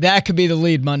afternoon, that could be the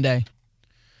lead Monday.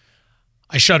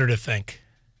 I shudder to think.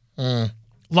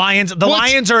 Lions. The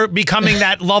Lions are becoming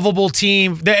that lovable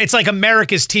team. It's like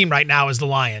America's team right now is the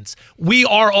Lions. We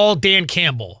are all Dan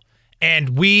Campbell,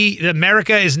 and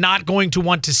America is not going to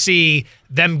want to see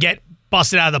them get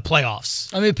busted out of the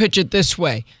playoffs. Let me pitch it this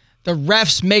way. The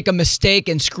refs make a mistake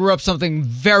and screw up something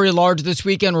very large this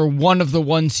weekend, or one of the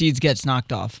 1 seeds gets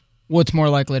knocked off. What's more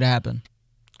likely to happen?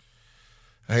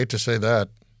 I hate to say that,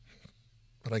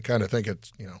 but I kind of think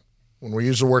it's, when we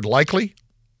use the word likely,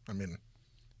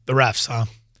 the refs, huh?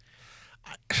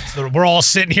 So we're all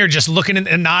sitting here just looking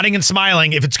and nodding and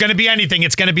smiling. If it's going to be anything,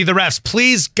 it's going to be the refs.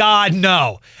 Please, God,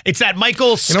 no. It's that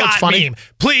Michael Scott meme.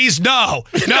 Please, no.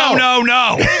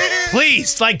 No.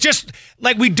 Please.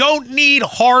 We don't need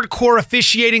hardcore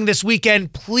officiating this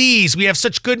weekend. Please. We have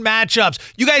such good matchups.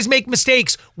 You guys make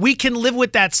mistakes. We can live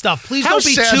with that stuff. Please don't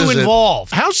be too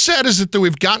involved. How sad is it that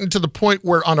we've gotten to the point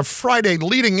where on a Friday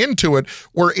leading into it,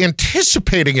 we're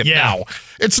anticipating it now?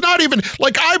 It's not even,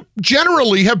 I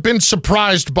generally have been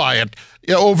surprised by it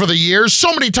over the years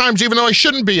so many times, even though I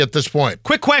shouldn't be at this point.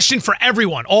 Quick question for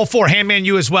everyone, all four, Handman,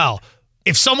 you as well.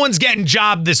 If someone's getting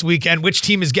jobbed this weekend, which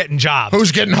team is getting jobbed?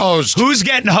 Who's getting hosed?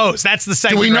 That's the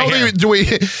segment. Do we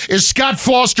know? Is Scott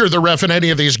Foster the ref in any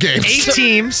of these games?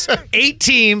 8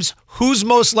 teams. Who's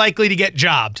most likely to get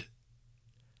jobbed?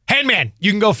 Handman,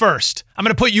 you can go first. I'm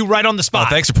going to put you right on the spot. Oh,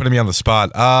 thanks for putting me on the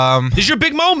spot. This is your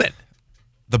big moment.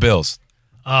 The Bills.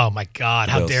 Oh, my God.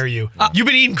 How dare you? You've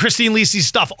been eating Christine Lisi's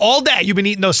stuff all day. You've been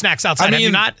eating those snacks outside, have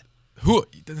you not? You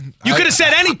could have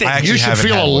said anything. You should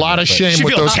feel a lot of shame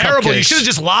with those terrible. cupcakes. You should have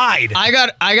just lied. I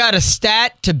got a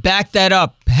stat to back that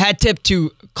up. Hat tip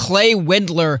to Clay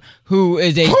Windler, who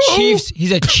is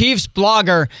he's a Chiefs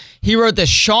blogger. He wrote that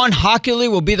Sean Hockley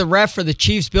will be the ref for the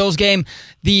Chiefs-Bills game.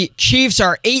 The Chiefs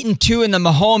are 8-2 in the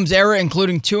Mahomes era,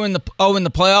 including 2-0 in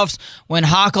the playoffs when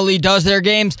Hockley does their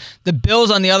games. The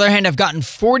Bills, on the other hand, have gotten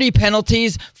 40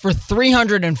 penalties for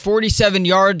 347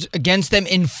 yards against them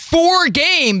in 4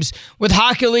 games with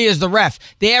Hockley as the ref.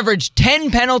 They average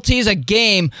 10 penalties a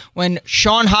game when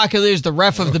Sean Hockley is the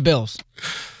ref of the Bills.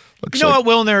 You know what,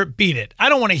 Wilner? Beat it. I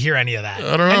don't want to hear any of that.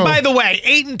 I don't know. And by the way,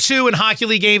 8-2 in hockey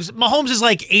league games. Mahomes is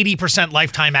like 80%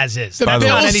 lifetime as is. The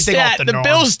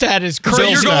Bills stat is crazy. So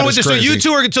you're going with this. So you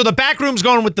two are. So the back room's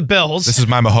going with the Bills. This is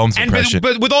my Mahomes impression.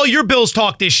 But with all your Bills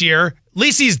talk this year,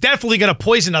 Lisi's definitely going to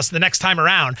poison us the next time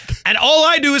around. And all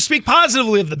I do is speak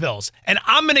positively of the Bills. And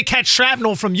I'm going to catch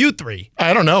shrapnel from you 3.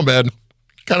 I don't know, man.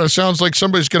 Kind of sounds like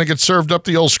somebody's going to get served up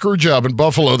the old screw job in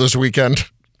Buffalo this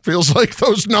weekend. Feels like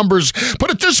those numbers. Put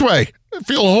it this way. I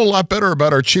feel a whole lot better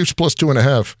about our Chiefs plus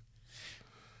 2.5.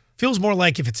 Feels more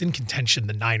like if it's in contention,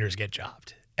 the Niners get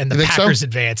jobbed. And the Packers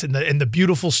advance. And the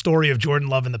beautiful story of Jordan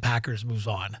Love and the Packers moves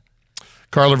on.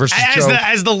 Carla versus Joe.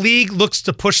 As the league looks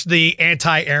to push the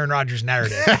anti-Aaron Rodgers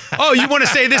narrative. Oh, you want to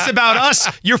say this about us?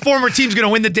 Your former team's going to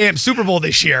win the damn Super Bowl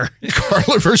this year.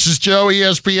 Carla versus Joe,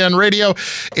 ESPN Radio.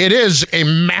 It is a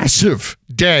massive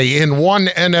day in one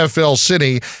NFL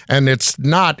city, and it's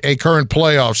not a current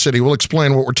playoff city. We'll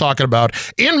explain what we're talking about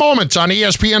in moments on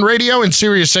ESPN Radio and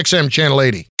Sirius XM Channel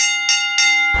 80.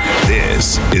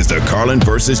 This is the Carlin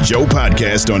versus Joe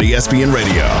podcast on ESPN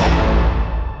Radio.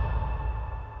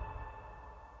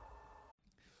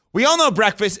 We all know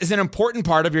breakfast is an important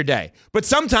part of your day, but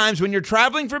sometimes when you're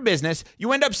traveling for business,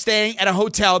 you end up staying at a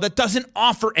hotel that doesn't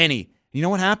offer any. You know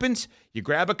what happens? You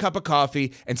grab a cup of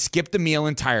coffee and skip the meal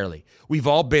entirely. We've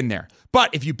all been there.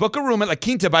 But if you book a room at La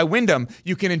Quinta by Wyndham,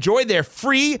 you can enjoy their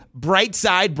free Bright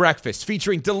Side breakfast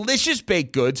featuring delicious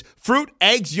baked goods, fruit,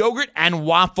 eggs, yogurt, and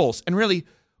waffles. And really,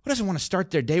 who doesn't want to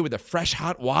start their day with a fresh,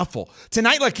 hot waffle?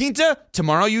 Tonight, La Quinta,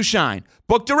 tomorrow you shine.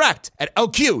 Book direct at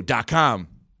lq.com.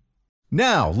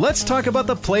 Now, let's talk about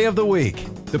the play of the week.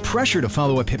 The pressure to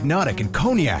follow up Hypnotic and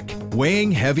Cognac,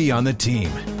 weighing heavy on the team.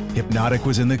 Hypnotic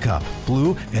was in the cup,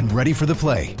 blue, and ready for the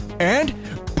play. And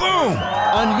boom!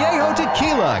 Añejo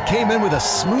Tequila came in with a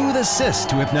smooth assist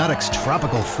to Hypnotic's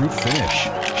tropical fruit finish.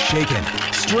 Shaken,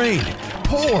 strained,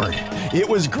 poured. It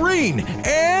was green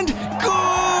and good!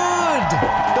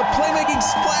 The playmaking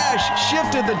splash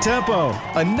shifted the tempo.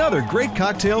 Another great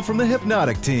cocktail from the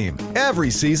Hypnotic team. Every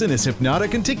season is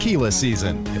Hypnotic and Tequila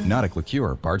season. Hypnotic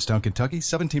Liqueur, Bardstown, Kentucky,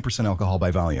 17% alcohol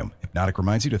by volume. Hypnotic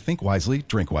reminds you to think wisely,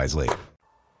 drink wisely.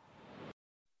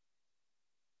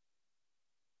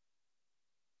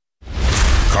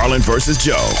 Carlin versus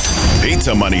Joe.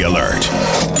 Pizza money alert.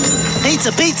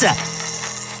 Pizza.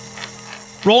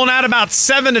 Rolling out about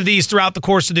 7 of these throughout the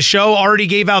course of the show. Already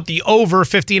gave out the over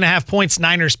 50.5 points,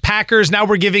 Niners-Packers. Now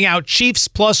we're giving out Chiefs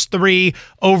plus 3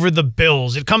 over the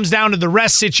Bills. It comes down to the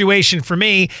rest situation for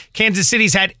me. Kansas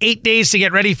City's had 8 days to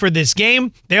get ready for this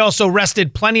game. They also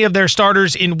rested plenty of their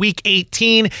starters in Week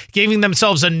 18, giving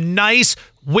themselves a nice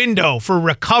window for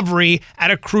recovery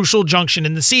at a crucial junction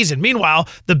in the season. Meanwhile,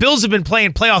 the Bills have been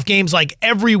playing playoff games like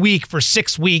every week for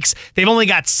 6 weeks. They've only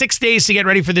got 6 days to get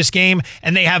ready for this game,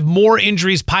 and they have more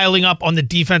injuries piling up on the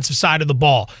defensive side of the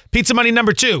ball. Pizza money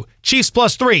number 2, Chiefs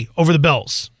 +3 over the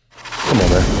Bills. Come on,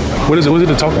 man. What is it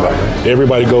to talk about, man?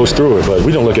 Everybody goes through it, but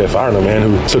we don't look at firing a man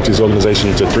who took this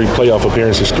organization to 3 playoff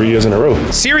appearances 3 years in a row.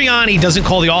 Sirianni doesn't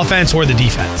call the offense or the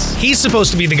defense. He's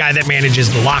supposed to be the guy that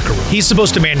manages the locker room. He's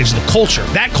supposed to manage the culture.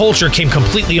 That culture came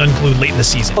completely unglued late in the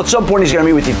season. At some point, he's going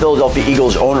to meet with the Philadelphia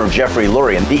Eagles owner, Jeffrey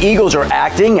Lurie. And the Eagles are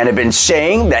acting and have been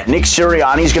saying that Nick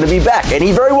Sirianni is going to be back. And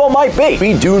he very well might be.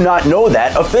 We do not know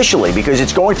that officially because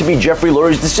it's going to be Jeffrey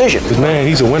Lurie's decision. Man,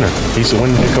 he's a winner. He's a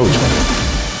winning head coach.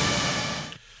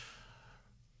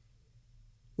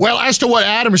 Well, as to what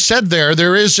Adam said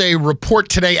there is a report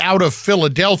today out of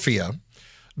Philadelphia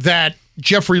that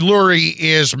Jeffrey Lurie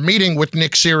is meeting with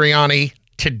Nick Sirianni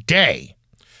today.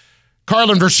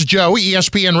 Carlin versus Joe,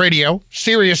 ESPN Radio,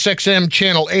 Sirius XM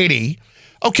Channel 80.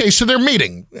 Okay, so they're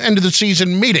meeting, end of the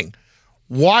season meeting.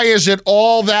 Why is it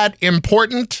all that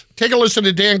important? Take a listen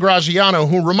to Dan Graziano,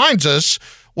 who reminds us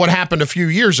what happened a few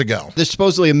years ago. There's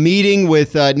supposedly a meeting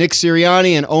with Nick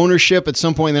Sirianni and ownership at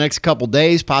some point in the next couple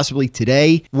days, possibly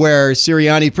today, where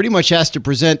Sirianni pretty much has to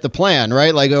present the plan,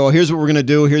 right? Like, oh, here's what we're going to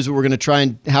do. Here's what we're going to try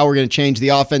and how we're going to change the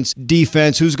offense,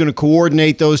 defense, who's going to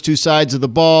coordinate those two sides of the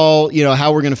ball, you know,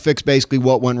 how we're going to fix basically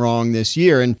what went wrong this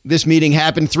year. And this meeting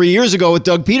happened 3 years ago with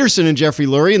Doug Peterson and Jeffrey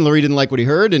Lurie, and Lurie didn't like what he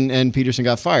heard, and Peterson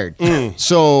got fired.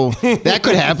 So that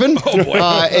could happen.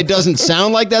 It doesn't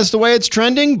sound like that's the way it's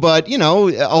trending, but, you know,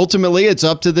 ultimately, it's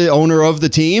up to the owner of the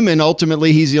team, and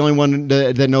ultimately, he's the only one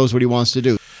that knows what he wants to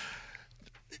do.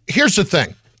 Here's the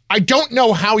thing. I don't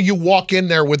know how you walk in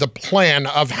there with a plan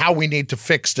of how we need to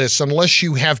fix this unless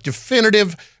you have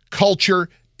definitive culture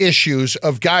issues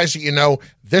of guys that you know,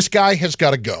 this guy has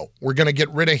got to go. We're going to get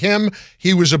rid of him.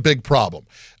 He was a big problem.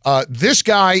 This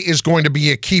guy is going to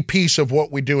be a key piece of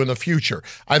what we do in the future.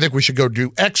 I think we should go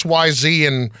do X, Y, Z,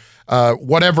 and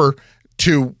whatever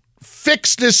to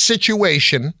fix this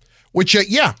situation, which,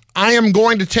 I am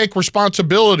going to take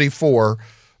responsibility for,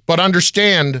 but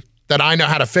understand that I know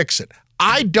how to fix it.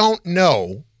 I don't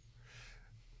know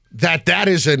that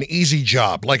is an easy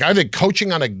job. Like, I think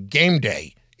coaching on a game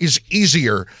day is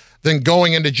easier than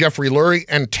going into Jeffrey Lurie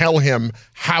and tell him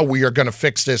how we are going to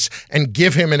fix this and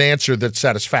give him an answer that's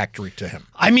satisfactory to him.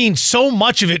 I mean, so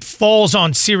much of it falls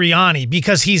on Sirianni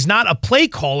because he's not a play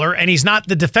caller and he's not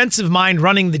the defensive mind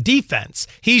running the defense.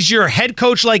 He's your head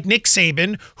coach like Nick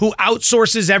Saban who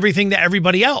outsources everything to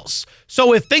everybody else.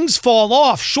 So if things fall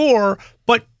off, sure,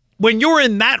 but when you're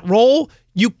in that role,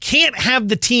 you can't have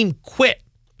the team quit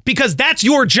because that's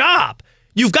your job.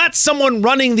 You've got someone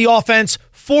running the offense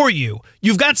for you.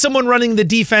 You've got someone running the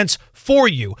defense for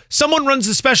you. Someone runs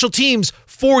the special teams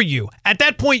for you. At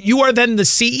that point, you are then the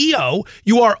CEO.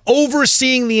 You are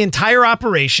overseeing the entire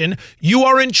operation. You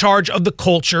are in charge of the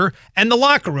culture and the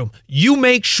locker room. You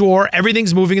make sure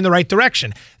everything's moving in the right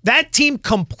direction. That team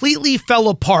completely fell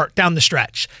apart down the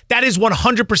stretch. That is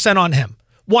 100% on him.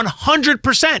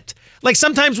 100%. Like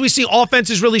sometimes we see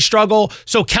offenses really struggle,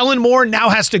 so Kellen Moore now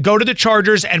has to go to the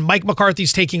Chargers and Mike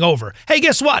McCarthy's taking over. Hey,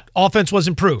 guess what? Offense was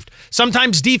improved.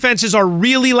 Sometimes defenses are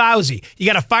really lousy. You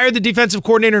got to fire the defensive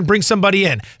coordinator and bring somebody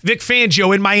in. Vic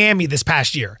Fangio in Miami this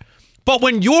past year. But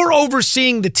when you're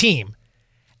overseeing the team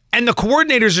and the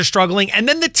coordinators are struggling and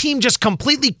then the team just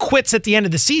completely quits at the end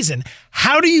of the season,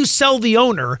 how do you sell the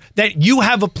owner that you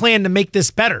have a plan to make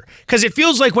this better? Because it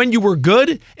feels like when you were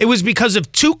good, it was because of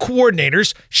two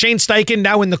coordinators, Shane Steichen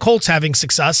now in the Colts having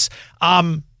success,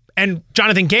 and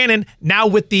Jonathan Gannon now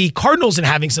with the Cardinals and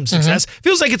having some success.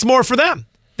 Feels like it's more for them.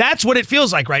 That's what it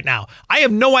feels like right now. I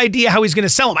have no idea how he's going to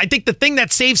sell him. I think the thing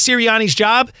that saves Sirianni's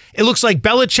job, it looks like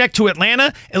Belichick to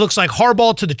Atlanta. It looks like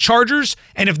Harbaugh to the Chargers.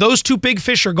 And if those two big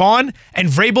fish are gone and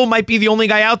Vrabel might be the only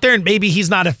guy out there and maybe he's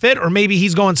not a fit or maybe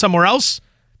he's going somewhere else,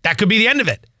 that could be the end of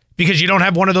it because you don't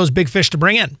have one of those big fish to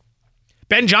bring in.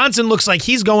 Ben Johnson looks like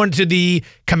he's going to the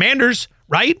Commanders,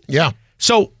 right? Yeah.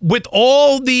 So with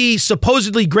all the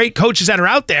supposedly great coaches that are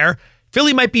out there,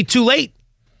 Philly might be too late.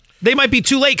 They might be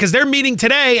too late because they're meeting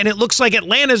today, and it looks like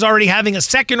Atlanta's already having a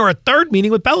second or a third meeting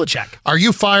with Belichick. Are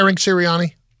you firing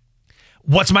Sirianni?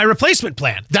 What's my replacement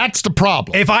plan? That's the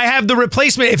problem. If I have the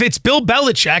replacement, if it's Bill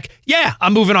Belichick, yeah,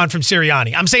 I'm moving on from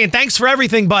Sirianni. I'm saying thanks for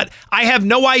everything, but I have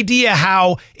no idea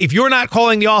how, if you're not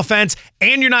calling the offense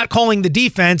and you're not calling the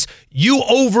defense, you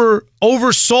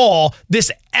oversaw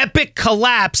this epic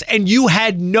collapse and you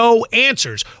had no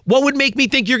answers. What would make me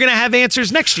think you're going to have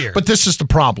answers next year? But this is the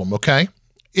problem, okay?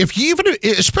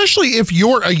 Especially if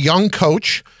you're a young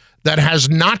coach that has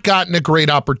not gotten a great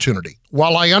opportunity,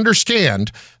 while I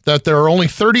understand that there are only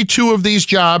 32 of these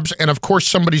jobs, and of course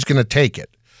somebody's going to take it.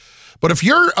 But if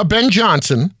you're a Ben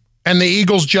Johnson and the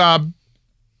Eagles job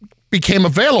became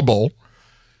available,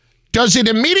 does it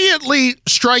immediately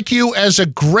strike you as a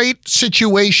great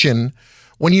situation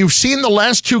when you've seen the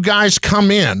last two guys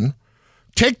come in,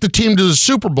 take the team to the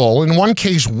Super Bowl, in one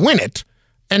case win it,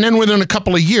 and then within a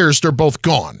couple of years they're both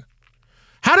gone?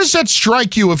 How does that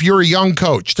strike you if you're a young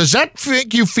coach? Does that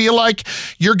make you feel like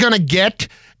you're going to get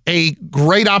a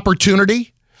great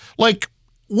opportunity? Like,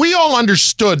 we all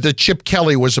understood that Chip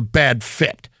Kelly was a bad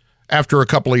fit after a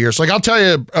couple of years. Like, I'll tell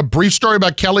you a brief story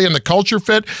about Kelly and the culture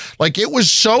fit. Like, it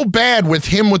was so bad with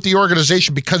him with the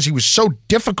organization because he was so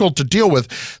difficult to deal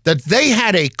with that they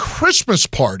had a Christmas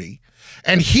party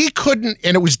and he couldn't,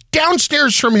 and it was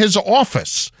downstairs from his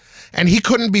office, and he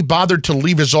couldn't be bothered to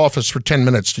leave his office for 10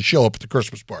 minutes to show up at the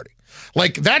Christmas party.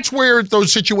 Like, that's where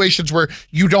those situations where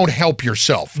you don't help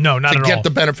yourself. No, not at all. To get the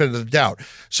benefit of the doubt.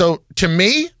 So, to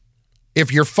me,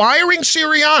 if you're firing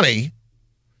Sirianni,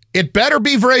 it better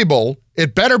be Vrabel,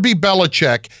 it better be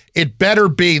Belichick, it better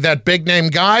be that big-name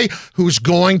guy who's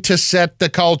going to set the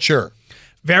culture.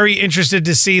 Very interested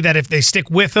to see that if they stick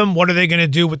with him, what are they going to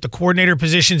do with the coordinator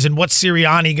positions, and what's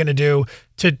Sirianni going to do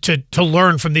to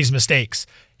learn from these mistakes?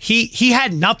 He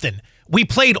had nothing. We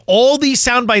played all these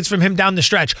sound bites from him down the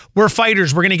stretch. We're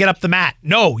fighters. We're going to get up the mat.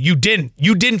 No, you didn't.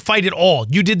 You didn't fight at all.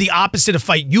 You did the opposite of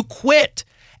fight. You quit.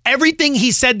 Everything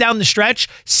he said down the stretch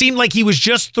seemed like he was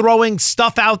just throwing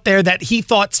stuff out there that he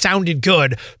thought sounded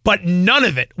good, but none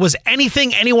of it was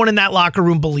anything anyone in that locker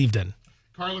room believed in.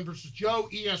 Carlin versus Joe,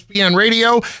 ESPN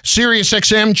Radio, Sirius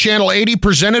XM, Channel 80,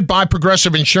 presented by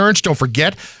Progressive Insurance. Don't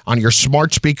forget, on your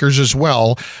smart speakers as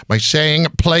well, by saying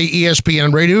play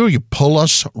ESPN Radio, you pull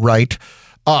us right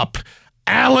up.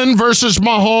 Allen versus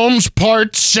Mahomes,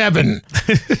 Part 7.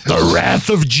 The Wrath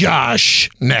of Josh,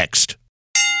 next.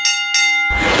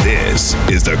 This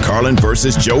is the Carlin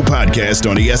versus Joe podcast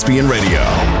on ESPN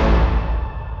Radio.